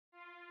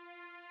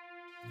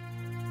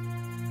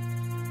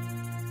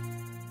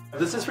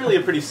This is really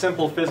a pretty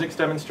simple physics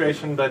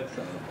demonstration, but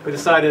we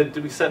decided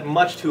we set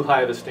much too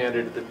high of a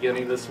standard at the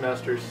beginning of the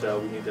semester, so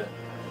we need to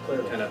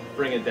kind of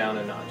bring it down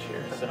a notch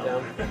here.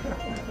 So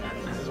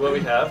this is what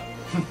we have.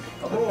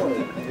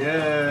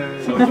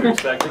 Yay! So what you're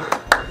expecting.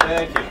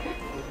 Thank you.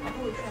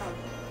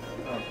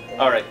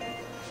 All right.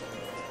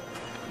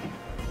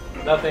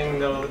 Nothing,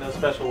 no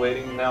special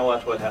waiting. Now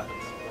watch what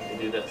happens when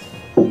you do this.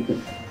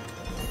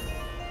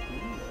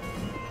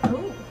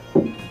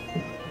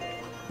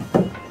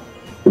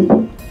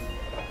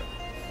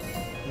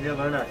 You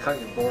gotta learn how to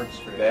cut your board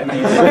straight.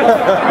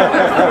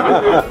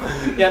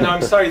 Yeah, no,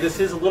 I'm sorry.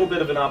 This is a little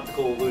bit of an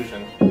optical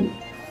illusion.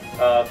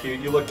 If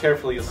you look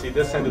carefully, you'll see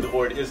this end of the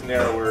board is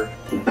narrower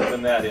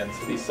than that end,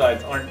 so these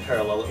sides aren't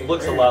parallel. It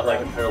looks a lot like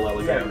a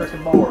parallelogram.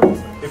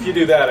 If you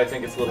do that, I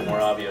think it's a little more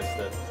obvious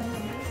that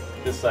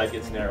this side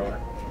gets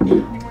narrower.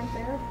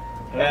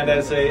 And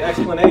as an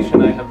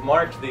explanation, I have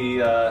marked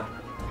the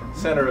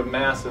center of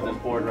mass of this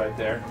board right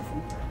there.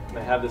 And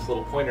I have this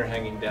little pointer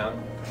hanging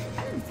down.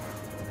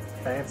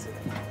 Fancy.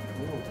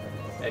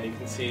 And you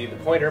can see the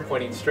pointer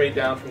pointing straight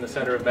down from the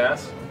center of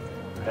mass.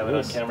 I have it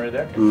on camera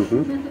there.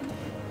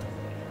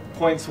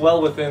 Points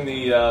well within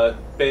the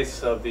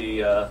base of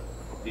the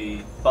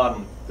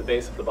bottom, the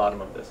base of the bottom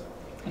of this.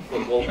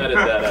 We'll edit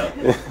that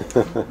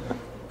out.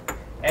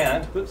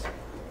 And, whoops,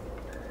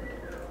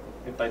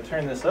 if I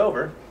turn this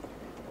over,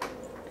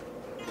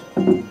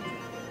 the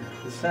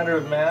center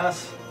of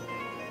mass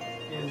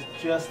is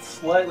just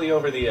slightly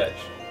over the edge.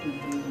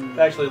 It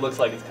actually looks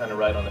like it's kind of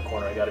right on the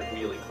corner. I got it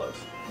really close.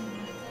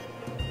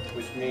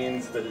 Which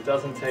means that it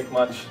doesn't take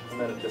much,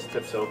 and then it just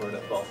tips over and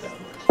it falls down.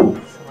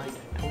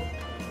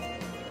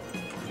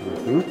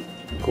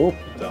 Cool.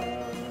 So,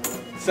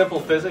 simple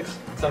physics.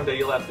 Someday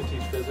you'll have to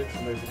teach physics,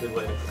 and there's a good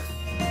way to